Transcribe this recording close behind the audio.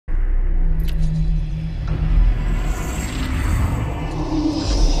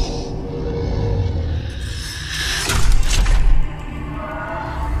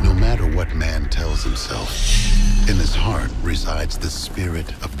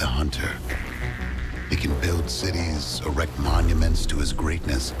spirit of the hunter. He can build cities, erect monuments to his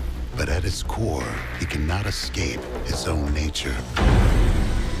greatness, but at his core, he cannot escape his own nature.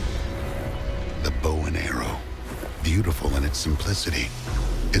 The bow and arrow, beautiful in its simplicity.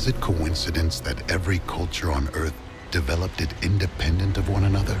 Is it coincidence that every culture on Earth developed it independent of one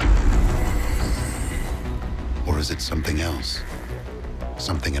another? Or is it something else?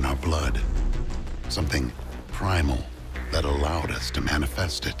 Something in our blood. Something primal that allowed us to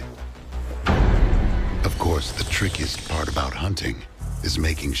manifest it. Of course, the trickiest part about hunting is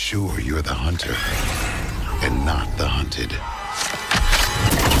making sure you're the hunter and not the hunted.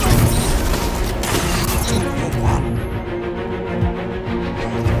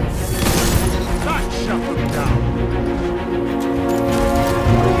 Shut them down!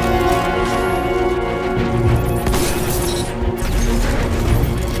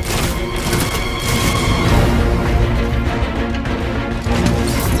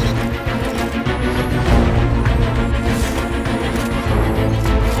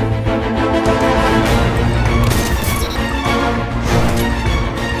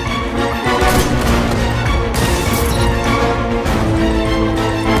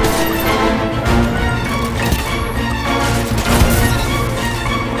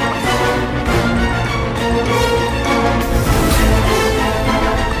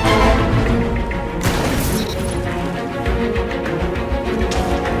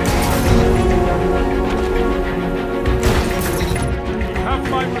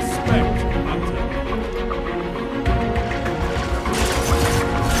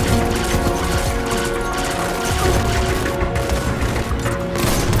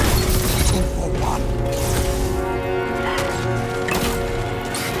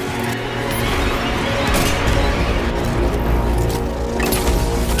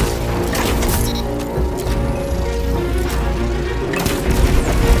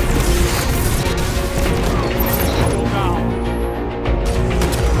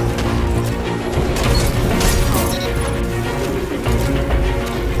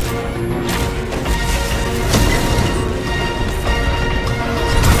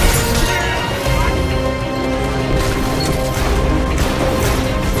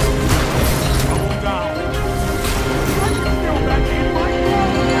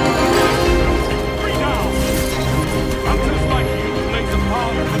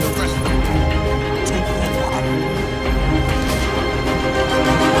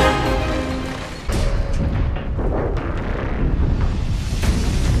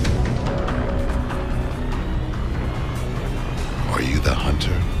 Are you the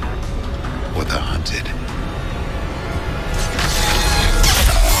hunter or the hunted?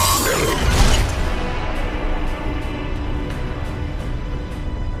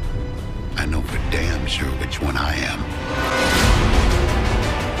 I know for damn sure which one I am.